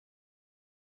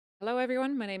Hello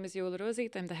everyone, my name is Joel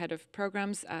Rosit. I'm the head of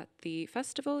programs at the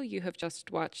festival. You have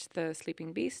just watched The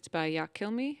Sleeping Beast by Jaak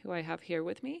Kilmi, who I have here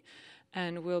with me.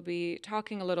 And we'll be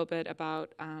talking a little bit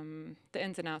about the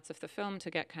ins and outs of the film to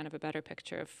get kind of a better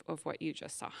picture of what you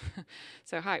just saw.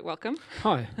 So hi, welcome.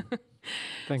 Hi,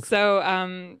 thanks. So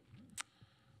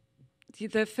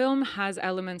the film has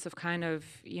elements of kind of,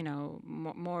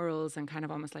 morals and kind of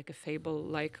almost like a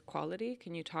fable-like quality.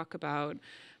 Can you talk about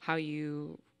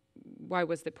why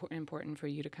was it important for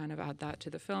you to kind of add that to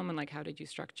the film, and like how did you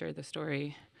structure the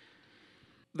story?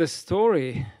 The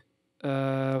story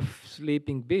of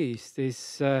Sleeping Beast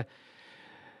is kind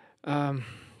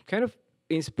of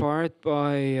inspired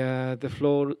by the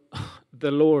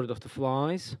Lord of the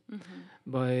Flies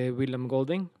by William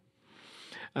Golding.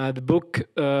 The book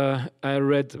I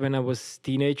read when I was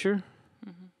teenager,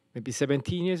 maybe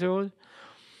 17 years old,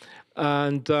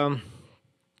 and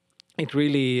it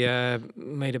really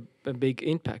made a big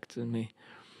impact on me.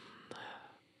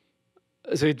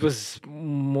 So it was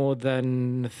more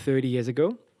than 30 years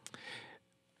ago.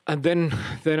 And then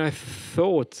I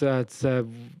thought that,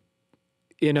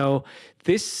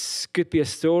 this could be a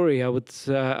story I would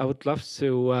love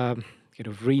to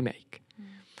remake.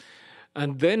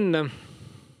 And then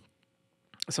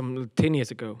some 10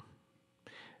 years ago,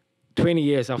 20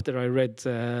 years after I read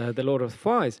The Lord of the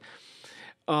Flies,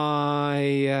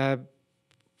 I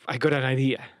got an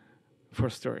idea for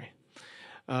a story.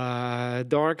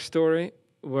 Dark story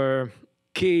where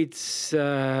kids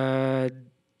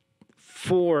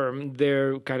form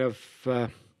their kind of,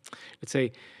 let's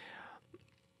say,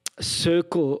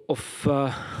 circle of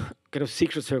kind of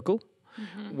secret circle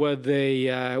where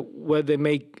they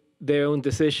make their own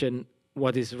decision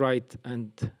what is right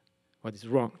and what is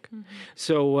wrong.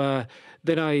 So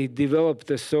then I developed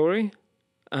the story.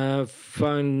 I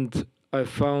found a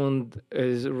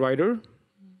writer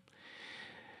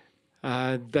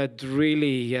that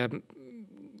really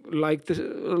liked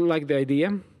the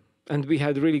idea, and we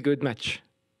had a really good match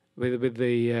with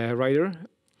the writer.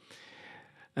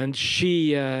 And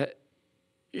she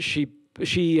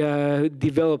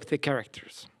developed the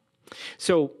characters.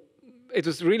 So it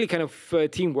was really kind of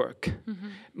teamwork.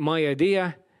 My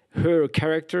idea, her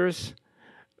characters,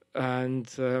 and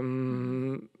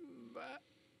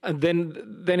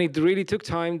then it really took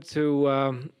time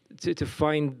to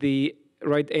find the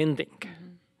right ending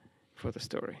for the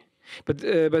story. But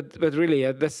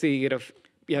really, that's the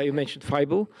you mentioned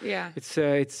fable. Yeah, It's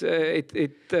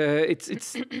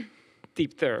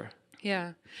deep there.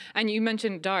 Yeah, and you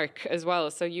mentioned dark as well.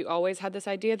 So you always had this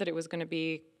idea that it was going to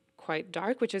be quite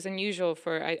dark, which is unusual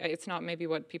for. It's not maybe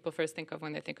what people first think of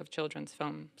when they think of children's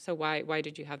film. So why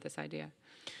did you have this idea?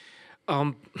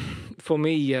 For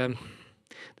me,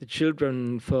 the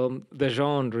children film, the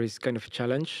genre is kind of a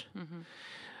challenge.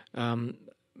 I'm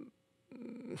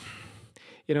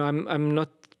not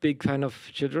a big fan of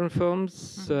children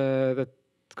films that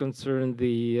concern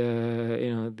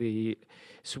the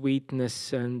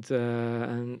sweetness and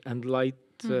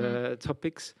light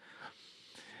topics.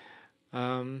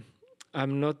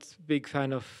 I'm not a big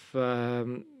fan of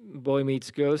boy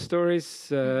meets girl stories.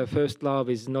 First love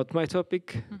is not my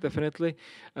topic, definitely.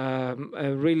 I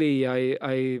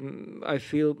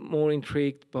feel more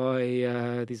intrigued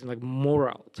by these like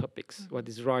moral topics, what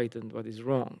is right and what is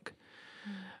wrong,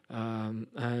 and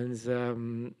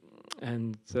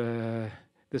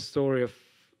the story of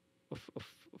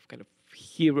kind of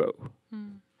hero,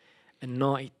 a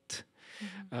knight,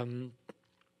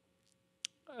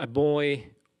 a boy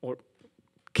or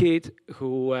kid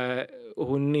who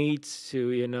needs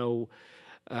to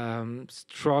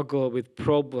struggle with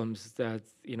problems that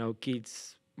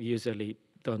kids usually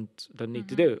don't need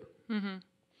to do.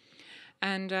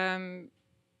 And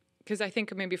because I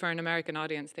think maybe for an American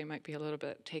audience they might be a little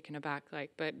bit taken aback,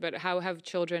 but how have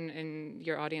children in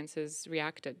your audiences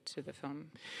reacted to the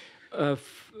film?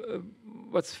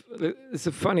 It's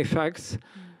a funny fact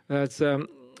that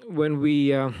when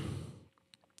we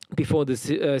before the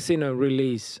cinema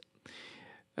release,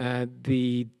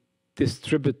 the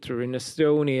distributor in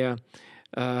Estonia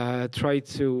tried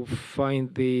to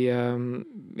find the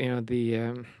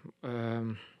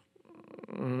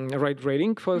right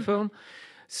rating for the film.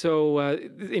 So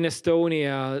in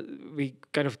Estonia, we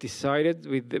kind of decided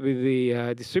with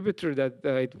the distributor that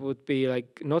it would be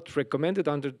like not recommended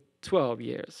under 12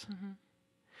 years.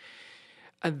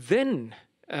 And then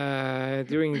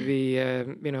during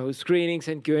the screenings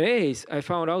and Q&As, I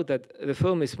found out that the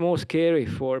film is more scary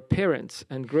for parents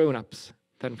and grown-ups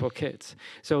than for kids.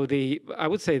 So I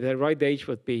would say the right age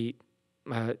would be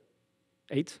 8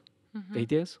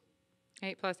 years.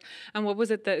 8+. And what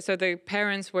was it so the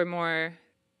parents were more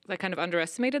like kind of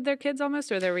underestimated their kids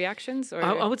almost, or their reactions? Or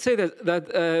I would say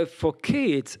that for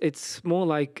kids, it's more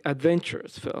like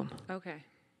adventurous film. okay.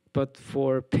 But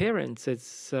for parents,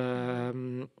 it's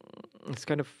kind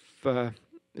of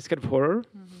horror.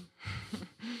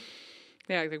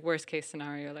 Yeah, like worst case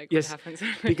scenario, like Yes, what happens.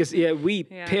 because we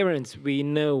Yeah. parents, we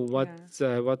know what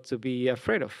to be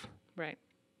afraid of. Right.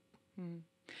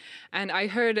 And I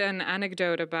heard an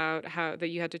anecdote about how that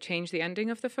you had to change the ending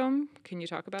of the film. Can you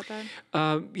talk about that?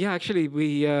 Yeah, actually,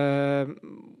 we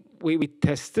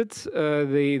tested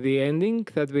the ending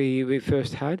that we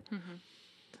first had,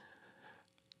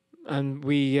 and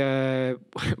we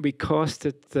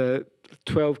casted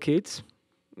 12 kids,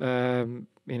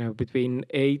 between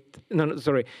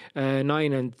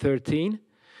 9 and 13.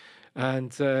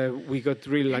 And we got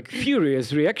really like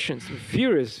furious reactions,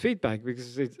 furious feedback,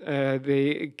 because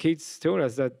the kids told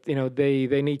us that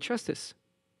they need justice.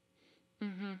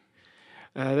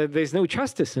 That there's no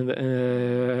justice in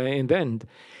the end.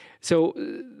 So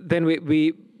then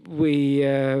we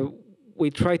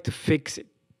tried to fix it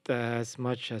as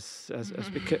much as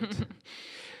we could.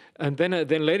 And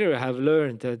then later I have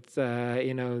learned that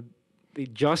the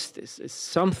justice is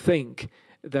something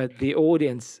that the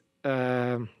audience,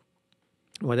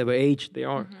 whatever age they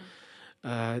are,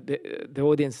 the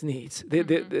audience needs.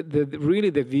 Really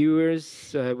the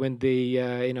viewers, when they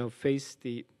face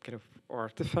the kind of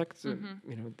artifacts, in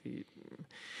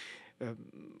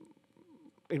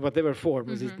whatever form,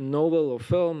 is it novel or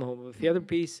film or theater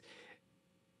piece,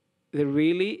 they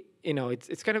really,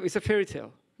 it's a fairy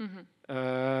tale.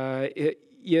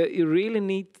 You really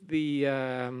need the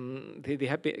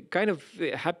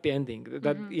happy ending,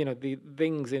 that the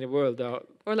things in the world are,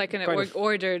 or like an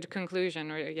ordered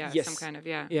conclusion, or yes. some kind of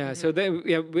So then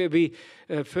we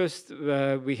first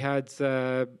we had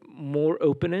more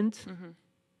open end,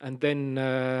 and then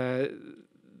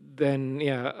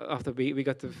after we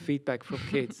got the feedback from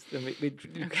kids, then we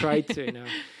tried to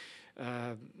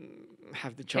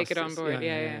have the justice. Take it on board.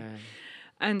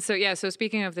 And so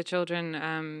speaking of the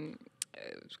children,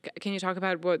 can you talk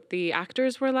about what the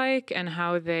actors were like and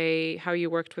how you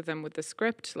worked with them with the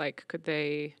script? Like,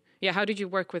 how did you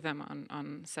work with them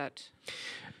on set?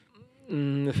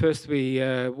 First, we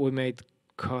made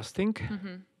casting.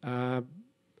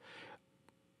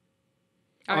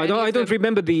 I don't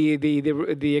remember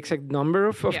the exact number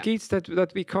of kids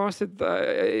that we casted.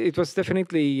 It was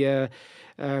definitely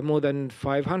more than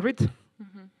 500.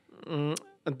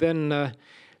 And then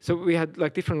so we had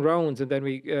like different rounds, and then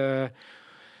we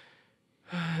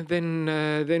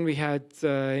then we had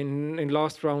in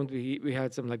last round we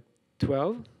had some like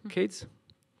 12 kids,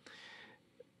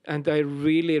 and I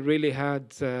really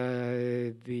had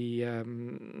I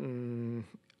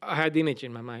had the image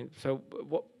in my mind. So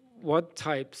what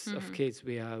types of kids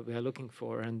we are looking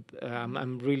for, and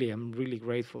I'm really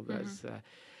grateful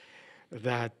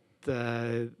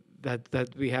that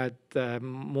we had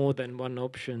more than one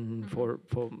option for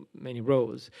many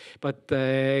roles. But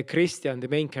Christian, the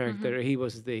main character, he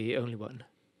was the only one.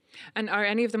 And are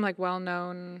any of them like well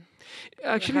known?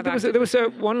 Actually, there was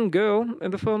one girl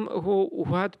in the film who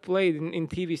had played in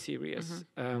TV series,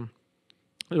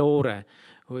 Lore,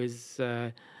 who is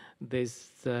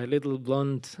this little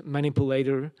blonde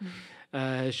manipulator.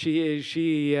 She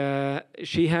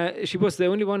was the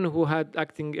only one who had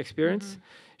acting experience.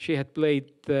 She had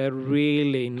played a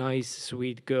really nice,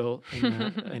 sweet girl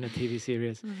in a TV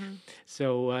series.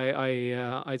 So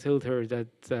I told her that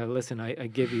listen, I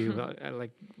give you a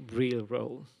like real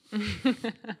role.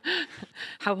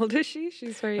 How old is she?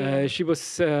 She's very young. She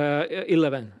was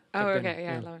 11. Oh,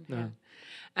 okay, 11. Yeah.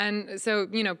 And so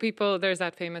people, there's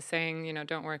that famous saying,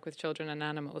 don't work with children and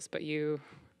animals, but you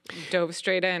dove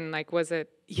straight in. Like, was it?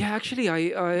 Yeah, actually,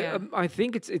 I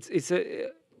think it's a.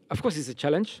 Of course, it's a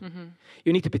challenge.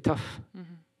 You need to be tough.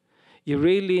 You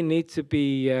really need to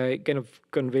be kind of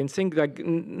convincing. Like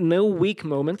no weak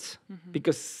moments,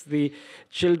 because the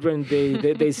children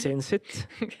they sense it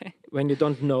when you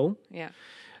don't know. Yeah.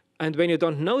 And when you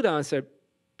don't know the answer,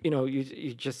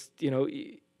 you just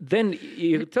then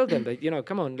you tell them that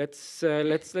come on, let's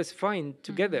find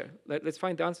together. Let's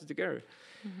find the answer together.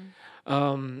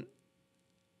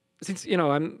 Since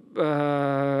I'm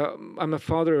a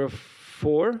father of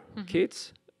 4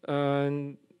 kids,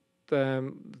 and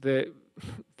the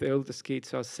oldest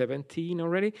kids are 17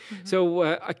 already. So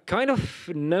I kind of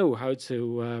know how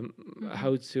to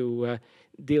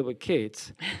deal with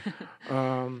kids.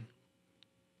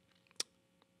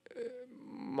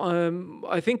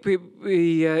 I think we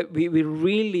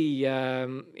really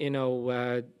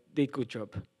did good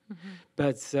job,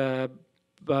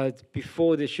 but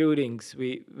before the shootings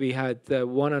we had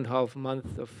 1.5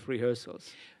 months of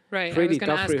rehearsals. Right. I was pretty going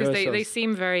to tough ask because they rehearsals.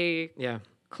 seem very Yeah.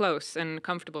 close and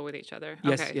comfortable with each other.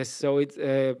 Yes, Okay. yes. So it's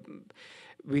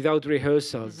without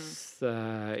rehearsals,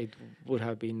 it would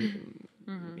have been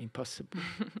impossible.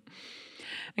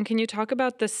 And can you talk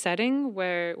about the setting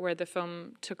where the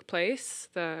film took place?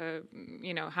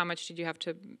 How much did you have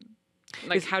to,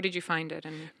 like, how did you find it?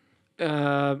 And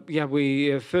Yeah,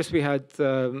 we first we had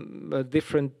a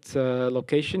different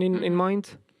location in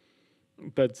mind,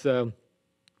 but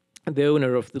the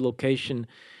owner of the location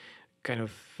kind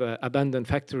of abandoned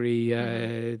factory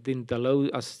didn't allow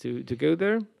us to go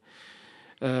there.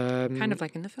 kind of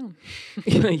like in the film.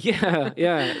 Yeah,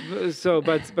 yeah. So,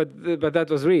 but that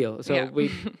was real. So Yeah.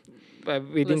 we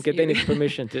didn't get any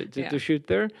permission Yeah. to shoot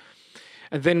there.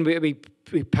 And then we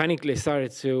panically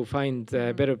started to find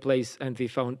a better place, and we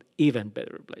found even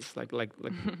better place, like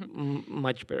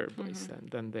much better place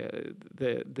than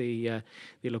the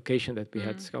location that we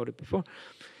had scouted before.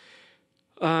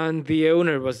 And the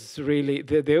owner was really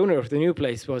the owner of the new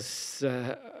place was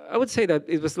I would say that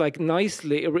it was like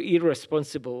nicely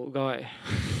irresponsible guy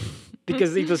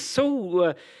because it was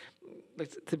so like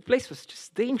the place was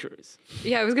just dangerous.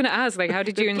 Yeah, I was going to ask, like, how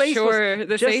did you The place ensure was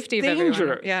the just safety of everyone?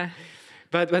 dangerous. Yeah.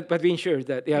 But we ensured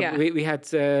that. Yeah, Yeah. we had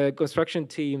a construction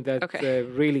team that Okay.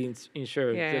 really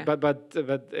ensured. Yeah. But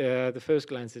the first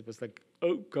glance it was like,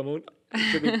 oh, come on,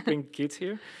 should we bring kids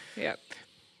here? Yeah.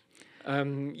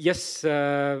 Yes,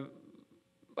 that's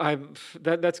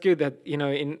good. That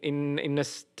in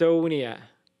Estonia,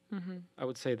 I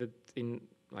would say that in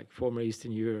like former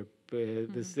Eastern Europe,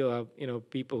 there still are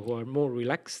people who are more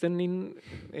relaxed than in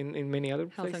many other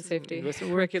Health and places safety in Western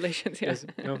world. regulations. Yeah. Yes,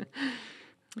 no.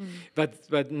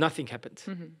 But nothing happened.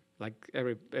 Like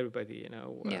everybody,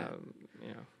 Yeah.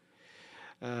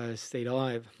 stayed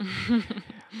alive.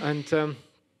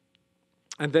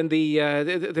 And then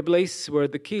the place where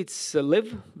the kids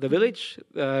live, the village,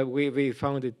 we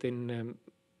found it in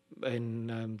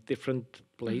different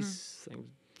place, like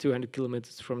 200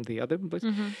 kilometers from the other place.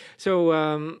 So,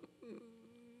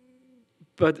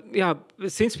 but yeah,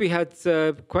 since we had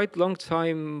quite long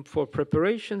time for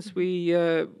preparations, we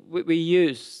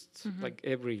used like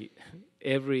every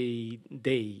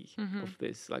day of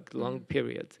this like long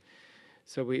period.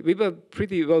 So we were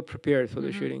pretty well prepared for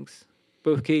the shootings.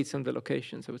 Both kids and the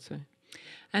locations, I would say.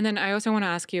 And then I also want to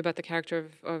ask you about the character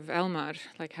of Elmar.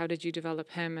 Like, how did you develop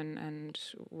him and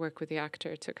work with the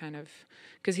actor to kind of...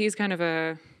 Because he's kind of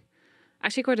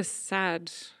actually quite a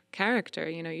sad character,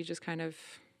 you just kind of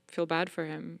feel bad for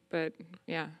him. But,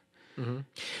 yeah.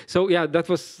 So, yeah, that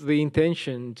was the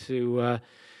intention to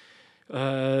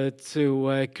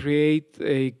create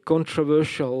a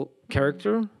controversial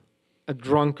character, a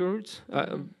drunkard,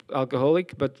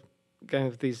 alcoholic, but kind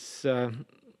of this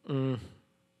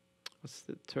what's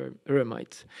the term,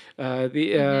 eremite,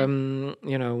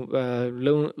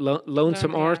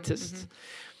 lonesome artist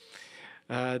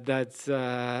that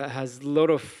has a lot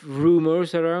of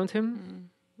rumors around him.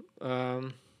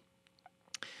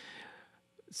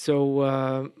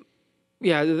 So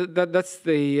that's a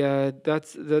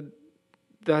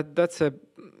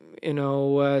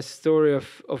story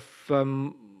of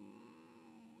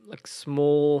like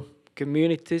small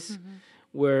communities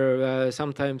where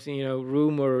sometimes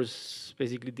rumors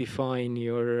basically define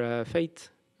your fate.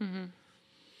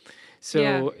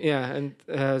 So and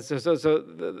so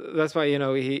that's why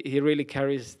he really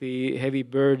carries the heavy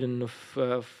burden of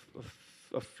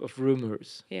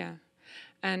rumors. Yeah,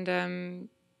 and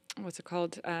what's it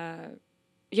called? I've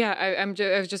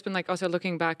just been like also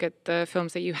looking back at the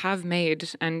films that you have made,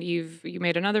 and you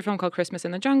made another film called Christmas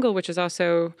in the Jungle, which is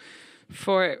also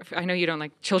I know you don't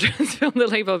like children's film, the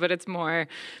label, but it's more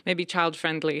maybe child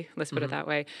friendly, let's put it that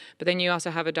way. But then you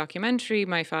also have a documentary,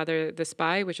 My Father the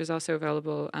Spy, which is also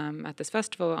available at this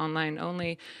festival, online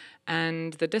only,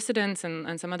 and The Dissidents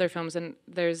and some other films. And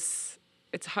it's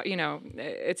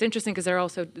interesting because they're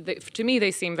also, to me,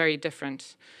 they seem very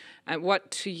different. What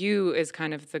to you is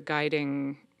kind of the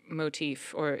guiding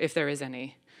motif, or if there is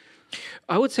any?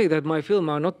 I would say that my films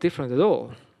are not different at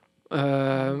all.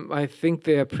 I think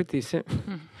they are pretty simple.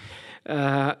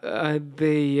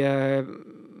 They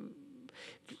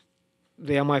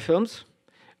are my films.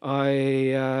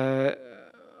 I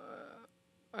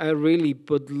really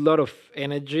put a lot of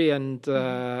energy and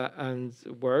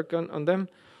work on them.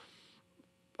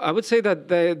 I would say that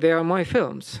they are my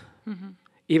films,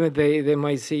 even they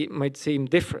might seem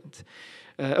different.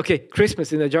 Okay,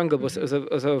 Christmas in the Jungle was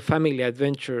a family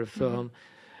adventure film.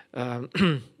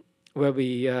 Where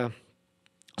we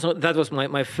so that was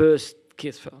my first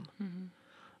kids film.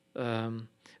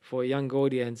 for a young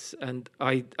audience, and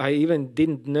I even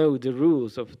didn't know the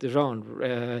rules of the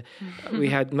genre. We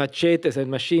had machetes and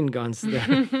machine guns there,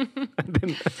 and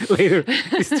then later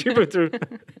distributor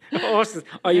asked us,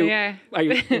 "Are you are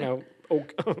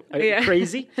you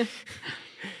crazy?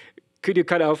 Could you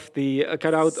cut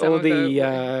out all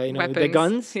the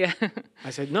guns?" Yeah.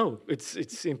 I said, "No,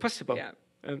 it's impossible. Yeah.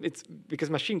 It's because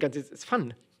machine guns it's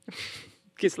fun.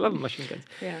 Kids love machine guns."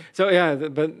 Yeah. So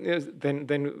but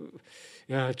then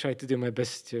I try to do my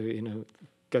best to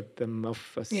get them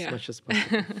off as much as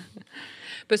possible.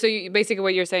 But so basically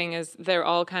what you're saying is they're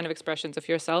all kind of expressions of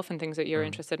yourself and things that you're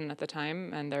interested in at the time,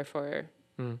 and therefore.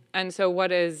 And so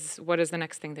what is the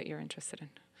next thing that you're interested in?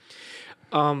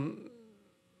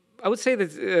 I would say that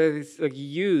it's like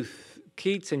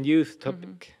kids and youth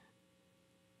topic.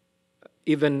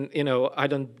 Even I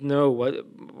don't know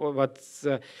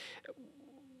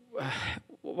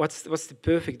what's the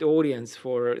perfect audience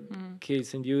for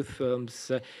kids and youth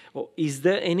films. Or is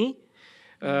there any?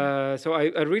 So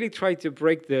I really try to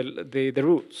break the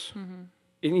rules.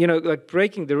 Like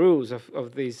breaking the rules of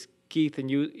these kids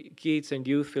and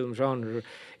youth film genre.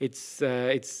 It's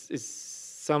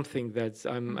something that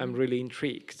I'm really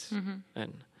intrigued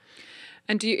in.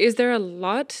 And is there a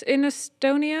lot in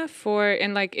Estonia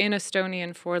in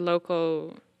Estonian for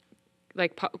local,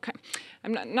 like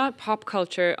I'm not pop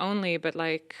culture only, but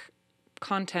like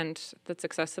content that's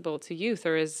accessible to youth,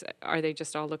 or are they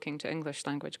just all looking to English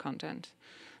language content?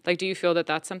 Like, do you feel that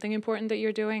that's something important that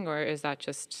you're doing, or is that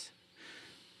just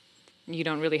you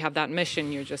don't really have that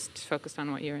mission? You're just focused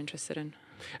on what you're interested in.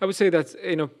 I would say that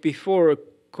before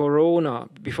Corona,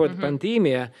 before the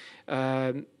pandemic,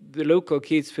 the local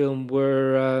kids film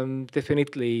were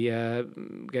definitely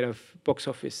kind of box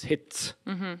office hits,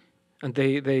 and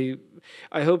they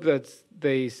I hope that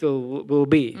they still will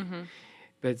be,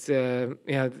 but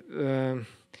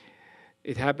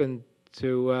it happened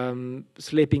to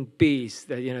Sleeping Beast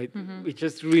that we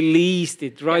just released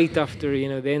it right after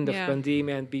the end of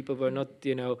pandemic, and people were not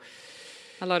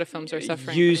a lot of films are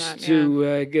suffering used from that,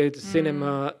 to go to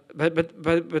cinema,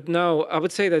 but now I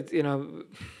would say that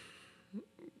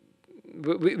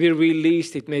we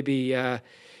released it maybe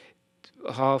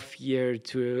half year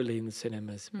too early in the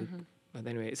cinemas. But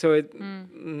anyway, so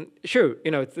sure,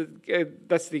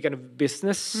 that's the kind of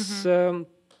business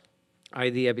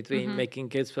idea between making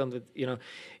kids film, that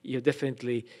you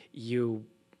definitely you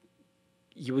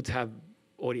would have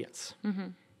audience.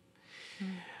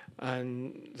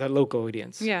 And the local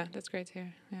audience. Yeah, that's great to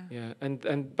hear. Yeah,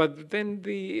 but then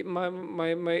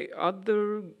my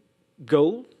other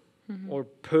goal or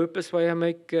purpose why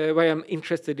I'm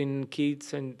interested in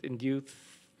kids and youth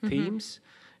themes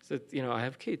is that I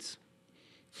have kids.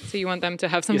 So you want them to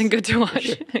have something good to watch.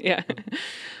 Sure. Yeah.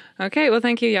 Okay, well,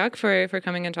 thank you, Jaak, for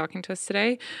coming and talking to us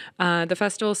today. The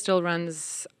festival still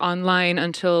runs online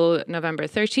until November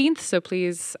 13th, so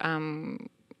please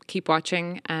keep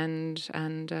watching, and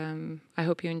I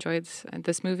hope you enjoyed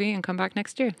this movie and come back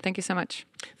next year. Thank you so much.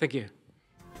 Thank you.